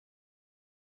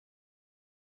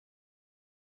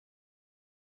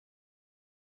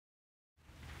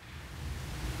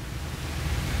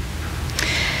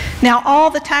Now all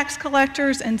the tax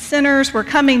collectors and sinners were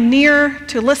coming near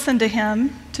to listen to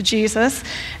him, to Jesus,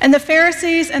 and the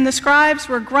Pharisees and the scribes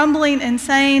were grumbling and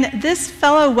saying, "This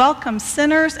fellow welcomes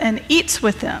sinners and eats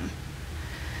with them."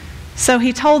 So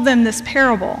he told them this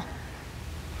parable.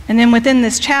 And then within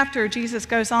this chapter, Jesus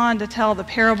goes on to tell the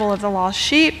parable of the lost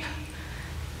sheep,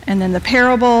 and then the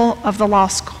parable of the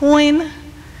lost coin,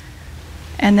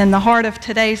 and then the heart of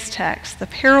today's text, the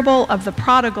parable of the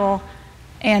prodigal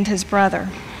and his brother.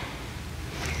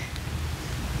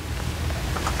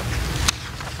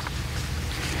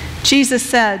 Jesus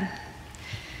said,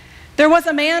 "There was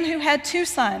a man who had 2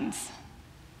 sons.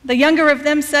 The younger of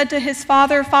them said to his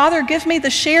father, 'Father, give me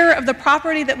the share of the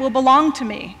property that will belong to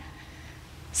me.'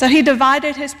 So he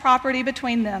divided his property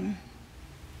between them.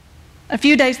 A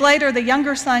few days later, the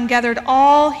younger son gathered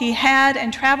all he had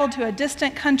and traveled to a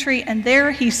distant country, and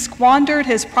there he squandered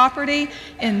his property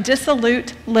in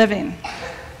dissolute living.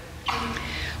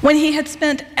 When he had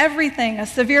spent everything, a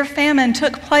severe famine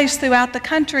took place throughout the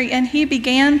country, and he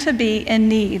began to be in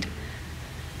need.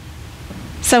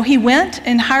 So he went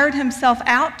and hired himself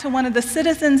out to one of the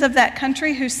citizens of that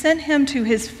country, who sent him to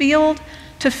his field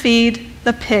to feed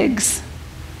the pigs.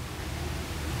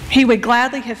 He would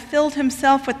gladly have filled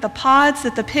himself with the pods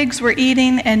that the pigs were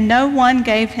eating, and no one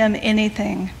gave him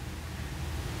anything.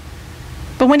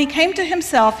 But when he came to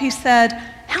himself, he said,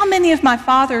 'How many of my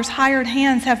father's hired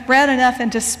hands have bread enough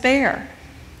and to spare?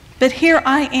 But here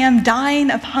I am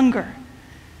dying of hunger.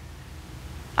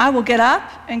 I will get up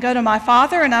and go to my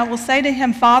father, and I will say to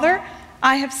him, Father,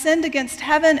 I have sinned against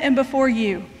heaven and before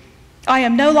you. I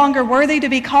am no longer worthy to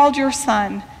be called your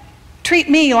son. Treat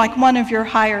me like one of your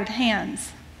hired hands.'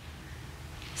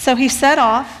 So he set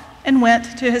off and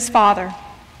went to his father.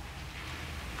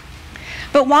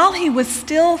 But while he was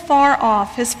still far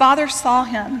off, his father saw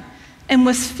him and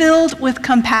was filled with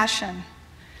compassion.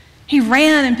 He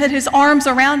ran and put his arms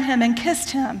around him and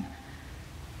kissed him.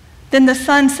 Then the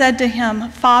son said to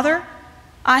him, 'Father,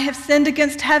 I have sinned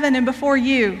against heaven and before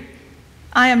you.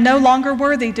 I am no longer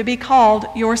worthy to be called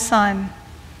your son.'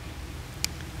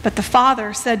 But the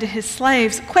father said to his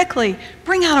slaves, 'Quickly,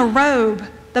 bring out a robe,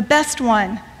 the best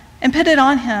one, and put it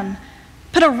on him.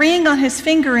 Put a ring on his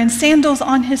finger and sandals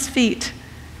on his feet.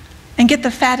 And get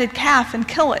the fatted calf and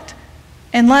kill it.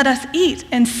 And let us eat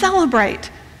and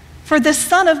celebrate. For this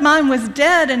son of mine was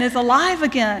dead and is alive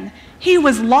again. He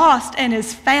was lost and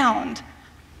is found.'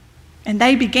 And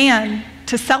they began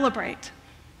to celebrate.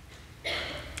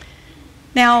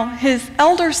 Now his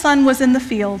elder son was in the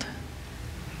field.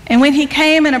 And when he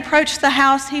came and approached the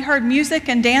house, he heard music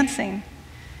and dancing.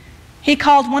 He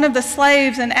called one of the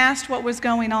slaves and asked what was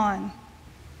going on.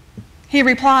 He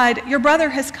replied, 'Your brother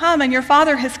has come, and your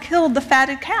father has killed the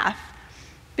fatted calf,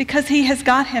 because he has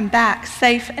got him back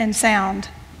safe and sound.'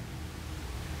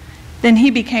 Then he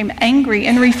became angry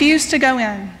and refused to go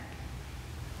in.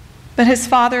 But his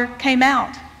father came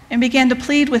out and began to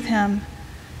plead with him.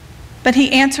 But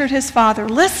he answered his father,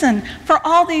 'Listen, for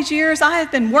all these years I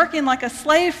have been working like a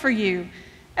slave for you,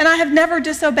 and I have never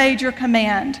disobeyed your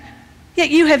command. Yet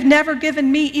you have never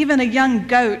given me even a young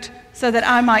goat so that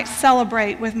I might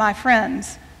celebrate with my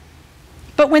friends.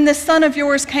 But when this son of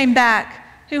yours came back,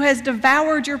 who has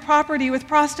devoured your property with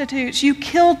prostitutes, you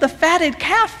killed the fatted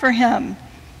calf for him.'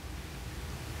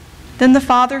 Then the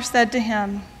father said to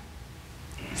him,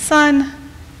 'Son,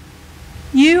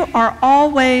 you are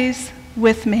always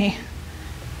with me,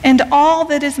 and all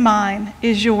that is mine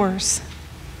is yours.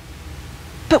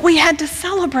 But we had to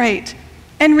celebrate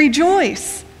and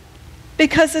rejoice,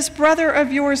 because this brother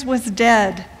of yours was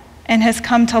dead and has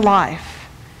come to life.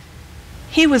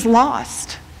 He was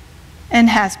lost and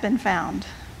has been found.'"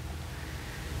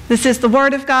 This is the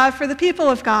word of God for the people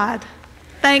of God.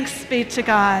 Thanks be to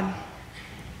God.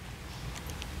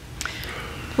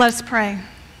 Let us pray.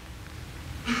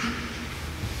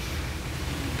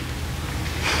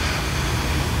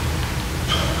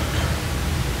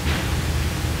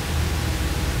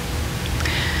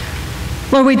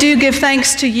 Lord, we do give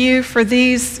thanks to you for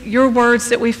these, your words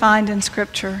that we find in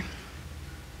Scripture.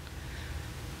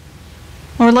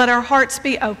 Lord, let our hearts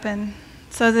be open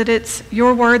so that it's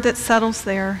your word that settles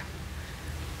there,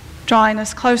 drawing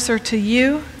us closer to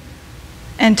you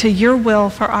and to your will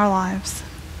for our lives.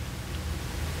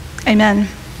 Amen.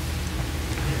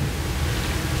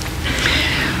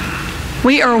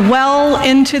 We are well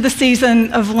into the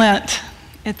season of Lent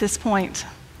at this point.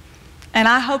 And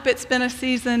I hope it's been a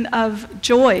season of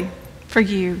joy for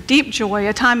you, deep joy,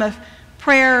 a time of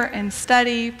prayer and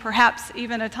study, perhaps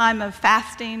even a time of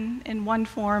fasting in one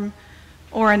form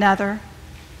or another.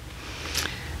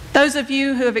 Those of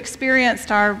you who have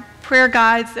experienced our prayer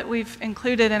guides that we've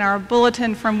included in our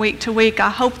bulletin from week to week. I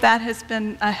hope that has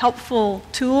been a helpful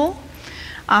tool.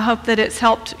 I hope that it's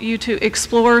helped you to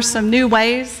explore some new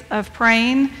ways of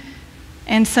praying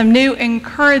and some new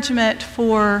encouragement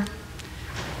for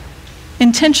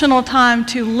intentional time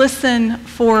to listen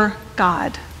for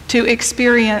God, to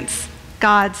experience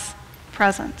God's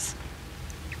presence.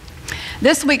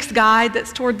 This week's guide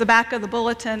that's toward the back of the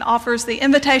bulletin offers the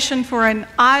invitation for an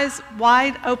eyes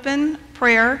wide open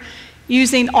prayer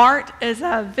using art as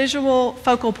a visual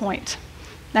focal point.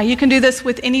 Now, you can do this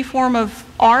with any form of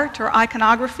art or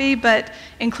iconography, but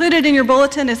included in your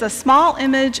bulletin is a small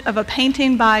image of a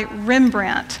painting by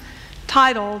Rembrandt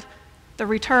titled The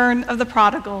Return of the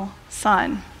Prodigal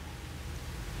Son.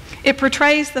 It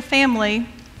portrays the family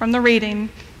from the reading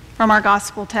from our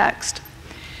gospel text.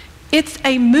 It's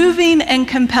a moving and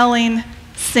compelling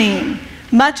scene.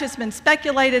 Much has been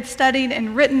speculated, studied,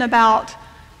 and written about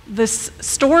this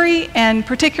story, and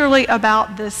particularly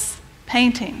about this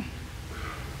painting.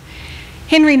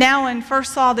 Henry Nouwen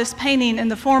first saw this painting in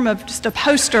the form of just a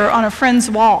poster on a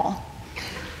friend's wall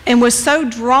and was so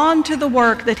drawn to the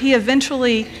work that he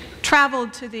eventually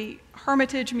traveled to the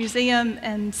Hermitage Museum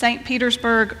in St.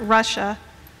 Petersburg, Russia,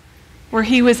 where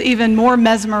he was even more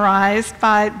mesmerized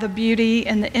by the beauty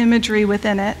and the imagery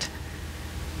within it.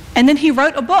 And then he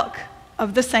wrote a book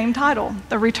of the same title,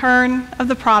 The Return of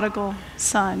the Prodigal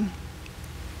Son.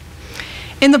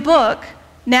 In the book,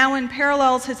 Nouwen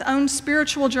parallels his own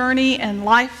spiritual journey and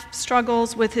life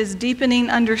struggles with his deepening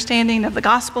understanding of the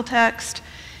gospel text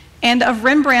and of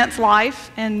Rembrandt's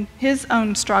life and his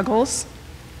own struggles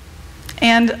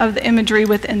and of the imagery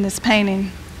within this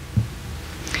painting.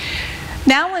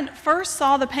 Nouwen first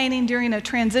saw the painting during a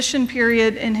transition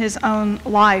period in his own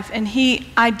life, and he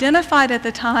identified at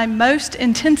the time most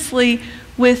intensely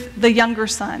with the younger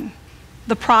son,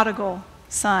 the prodigal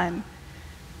son.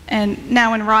 And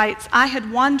Nouwen writes, "I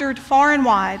had wandered far and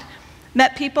wide,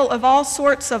 met people of all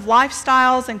sorts of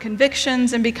lifestyles and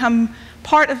convictions, and become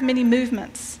part of many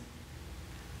movements.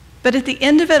 But at the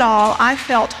end of it all, I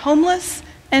felt homeless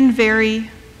and very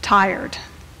tired.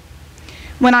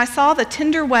 When I saw the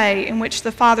tender way in which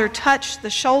the father touched the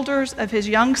shoulders of his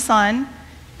young son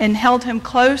and held him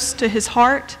close to his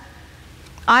heart,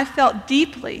 I felt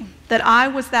deeply that I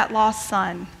was that lost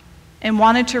son and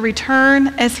wanted to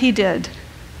return as he did,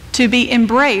 to be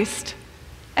embraced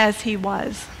as he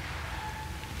was."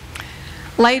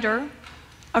 Later,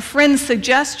 a friend's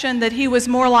suggestion that he was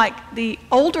more like the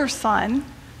older son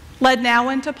led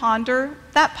Nouwen to ponder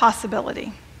that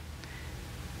possibility.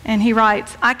 And he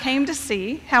writes, "I came to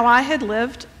see how I had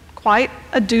lived quite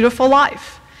a dutiful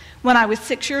life. When I was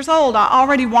 6 years old, I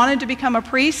already wanted to become a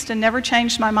priest and never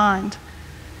changed my mind.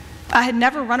 I had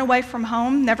never run away from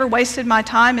home, never wasted my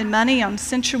time and money on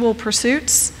sensual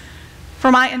pursuits.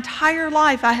 For my entire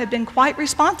life, I had been quite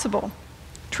responsible,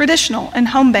 traditional, and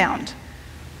homebound.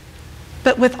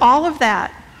 But with all of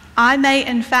that, I may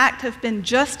in fact have been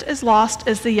just as lost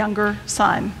as the younger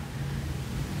son.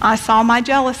 I saw my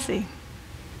jealousy,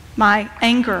 my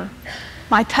anger,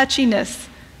 my touchiness,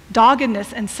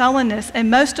 doggedness, and sullenness,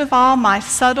 and most of all, my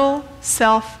subtle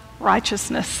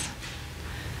self-righteousness.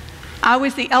 I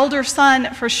was the elder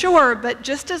son for sure, but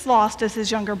just as lost as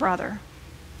his younger brother,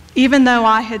 even though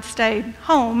I had stayed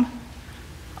home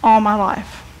all my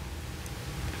life."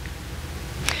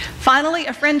 Finally,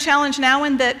 a friend challenged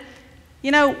Nouwen that,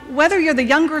 whether you're the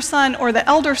younger son or the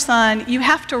elder son, you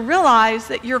have to realize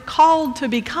that you're called to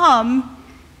become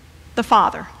the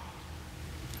father.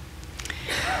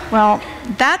 Well,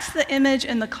 that's the image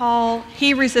and the call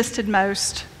he resisted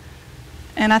most,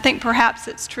 and I think perhaps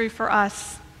it's true for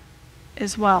us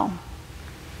as well.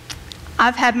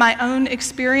 I've had my own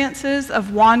experiences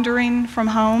of wandering from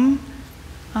home,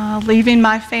 leaving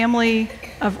my family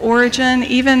of origin,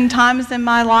 even times in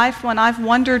my life when I've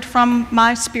wandered from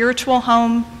my spiritual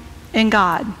home in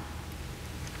God.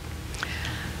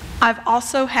 I've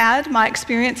also had my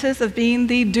experiences of being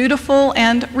the dutiful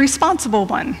and responsible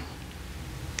one.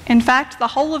 In fact, the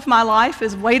whole of my life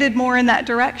is weighted more in that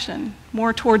direction,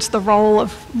 more towards the role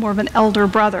of more of an elder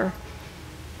brother.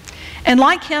 And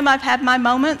like him, I've had my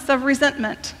moments of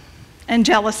resentment and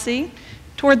jealousy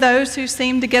toward those who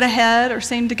seem to get ahead or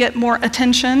seem to get more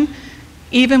attention,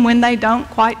 even when they don't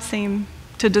quite seem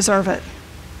to deserve it.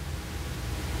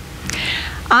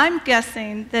 I'm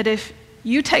guessing that if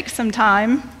you take some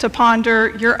time to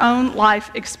ponder your own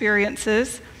life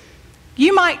experiences,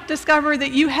 you might discover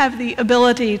that you have the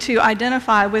ability to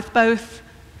identify with both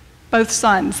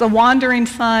sons, the wandering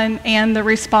son and the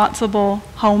responsible,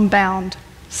 homebound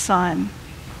son.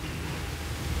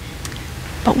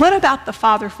 But what about the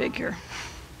father figure?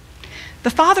 The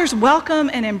Father's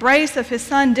welcome and embrace of his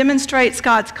Son demonstrates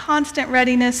God's constant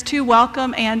readiness to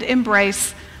welcome and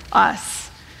embrace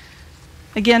us.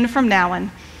 Again, from now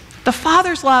on, the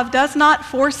Father's love does not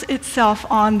force itself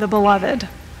on the beloved.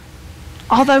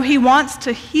 Although he wants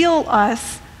to heal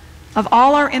us of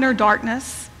all our inner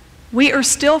darkness, we are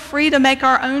still free to make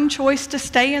our own choice to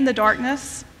stay in the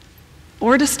darkness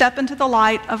or to step into the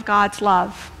light of God's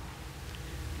love.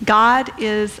 God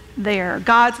is there.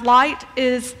 God's light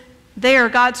is there.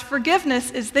 God's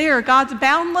forgiveness is there. God's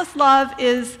boundless love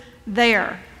is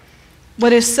there.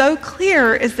 What is so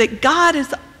clear is that God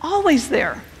is always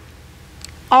there,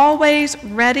 always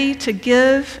ready to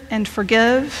give and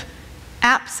forgive,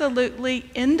 absolutely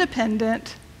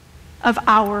independent of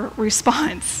our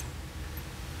response.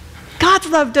 God's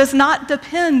love does not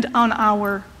depend on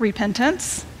our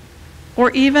repentance or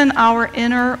even our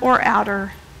inner or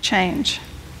outer change.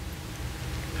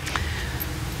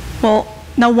 Well,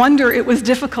 no wonder it was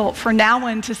difficult for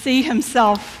Nouwen to see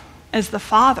himself as the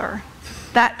Father,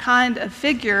 that kind of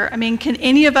figure. I mean, can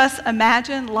any of us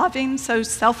imagine loving so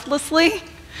selflessly,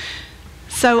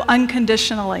 so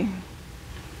unconditionally?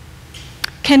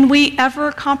 Can we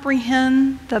ever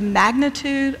comprehend the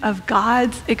magnitude of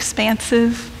God's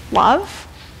expansive love?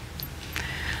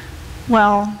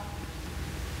 Well,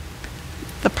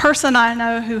 the person I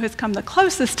know who has come the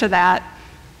closest to that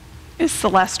is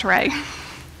Celeste Ray.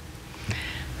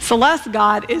 Celeste's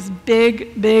God is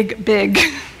big, big, big.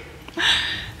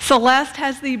 Celeste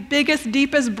has the biggest,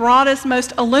 deepest, broadest,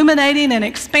 most illuminating and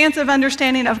expansive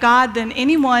understanding of God than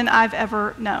anyone I've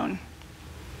ever known.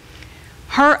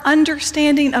 Her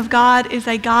understanding of God is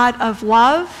a God of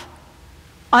love,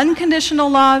 unconditional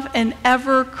love, and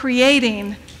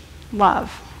ever-creating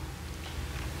love.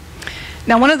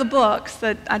 Now, one of the books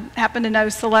that I happen to know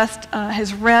Celeste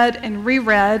has read and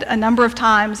reread a number of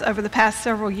times over the past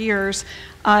several years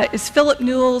is Philip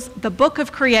Newell's The Book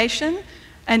of Creation,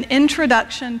 An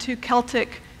Introduction to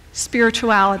Celtic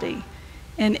Spirituality.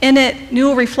 And in it,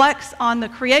 Newell reflects on the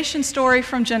creation story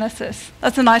from Genesis.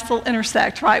 That's a nice little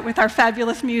intersect, right, with our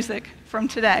fabulous music from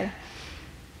today.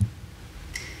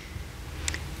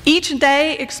 Each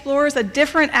day explores a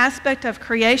different aspect of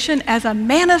creation as a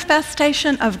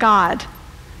manifestation of God,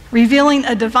 revealing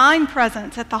a divine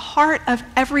presence at the heart of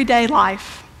everyday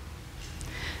life.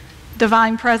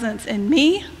 Divine presence in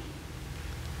me,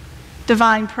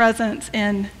 divine presence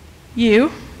in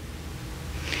you,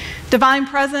 divine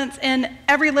presence in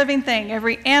every living thing,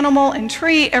 every animal and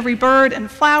tree, every bird and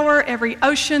flower, every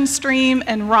ocean, stream,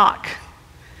 and rock.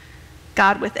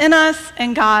 God within us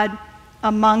and God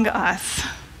among us.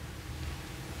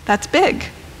 That's big.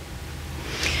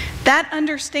 That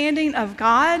understanding of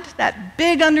God, that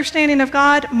big understanding of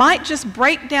God, might just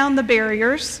break down the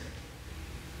barriers,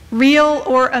 real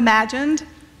or imagined,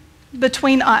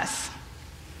 between us.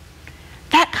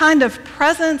 That kind of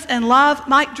presence and love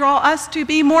might draw us to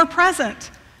be more present,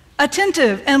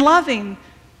 attentive, and loving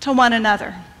to one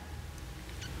another.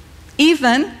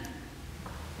 Even,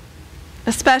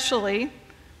 especially,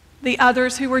 the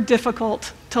others who are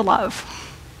difficult to love.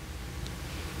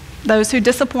 Those who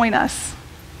disappoint us,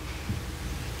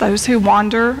 those who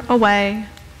wander away,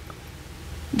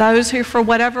 those who, for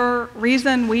whatever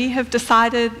reason we have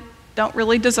decided don't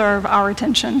really deserve our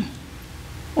attention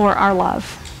or our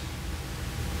love.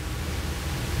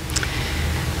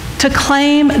 To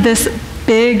claim this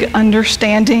big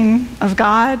understanding of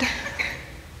God,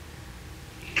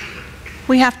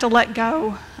 we have to let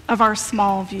go of our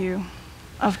small view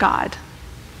of God.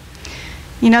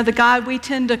 You know, the God we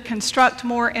tend to construct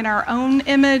more in our own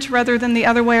image rather than the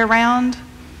other way around.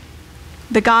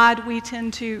 The God we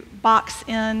tend to box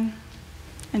in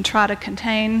and try to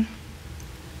contain.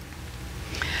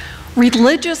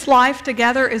 Religious life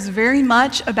together is very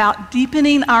much about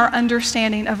deepening our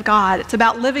understanding of God. It's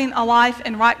about living a life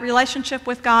in right relationship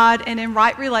with God and in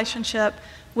right relationship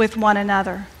with one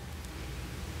another.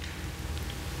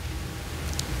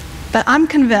 But I'm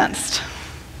convinced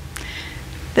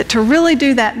that to really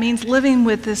do that means living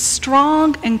with this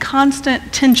strong and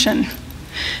constant tension.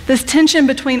 This tension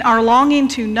between our longing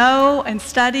to know and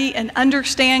study and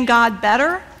understand God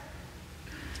better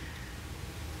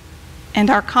and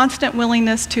our constant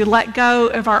willingness to let go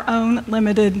of our own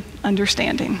limited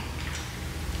understanding.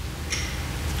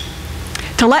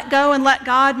 To let go and let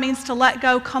God means to let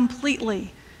go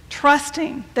completely,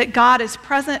 trusting that God is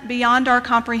present beyond our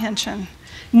comprehension,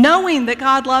 knowing that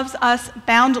God loves us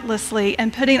boundlessly,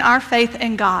 and putting our faith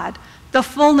in God, the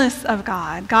fullness of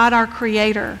God, God our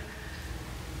Creator,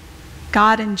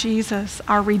 God in Jesus,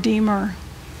 our Redeemer,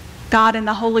 God in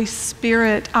the Holy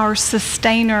Spirit, our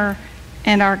Sustainer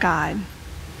and our Guide.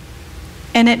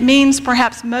 And it means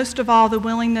perhaps most of all the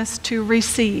willingness to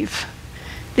receive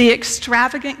the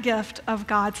extravagant gift of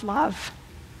God's love,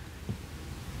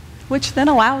 which then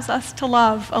allows us to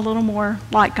love a little more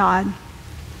like God.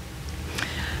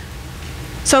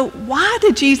 So why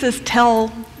did Jesus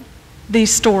tell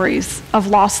these stories of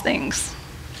lost things?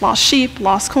 Lost sheep,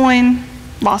 lost coin,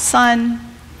 lost son.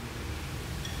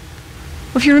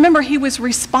 Well, if you remember, he was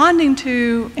responding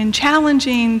to and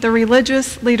challenging the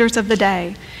religious leaders of the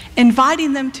day,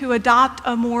 inviting them to adopt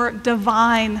a more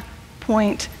divine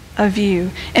point of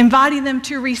view, inviting them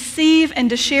to receive and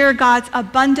to share God's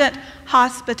abundant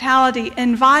hospitality,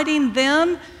 inviting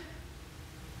them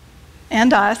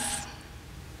and us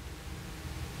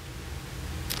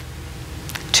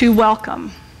to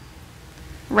welcome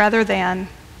rather than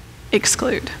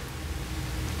exclude.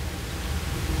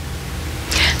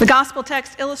 The gospel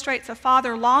text illustrates a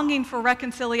father longing for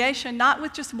reconciliation, not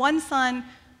with just one son,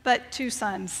 but two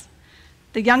sons.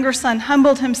 The younger son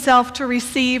humbled himself to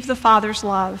receive the father's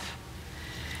love.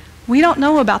 We don't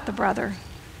know about the brother.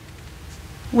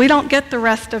 We don't get the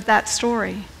rest of that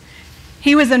story.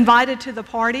 He was invited to the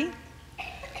party,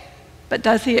 but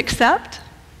does he accept?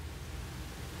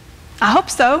 I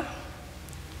hope so.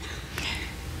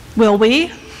 Will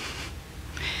we?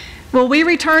 Will we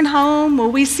return home?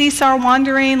 Will we cease our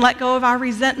wandering, let go of our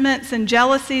resentments and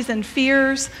jealousies and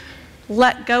fears,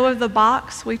 let go of the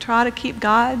box we try to keep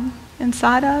God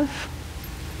inside of?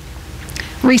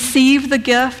 Receive the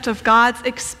gift of God's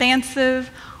expansive,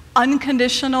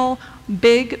 unconditional,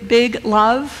 big, big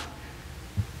love?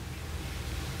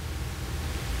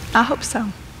 I hope so.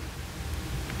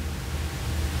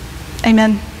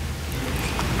 Amen.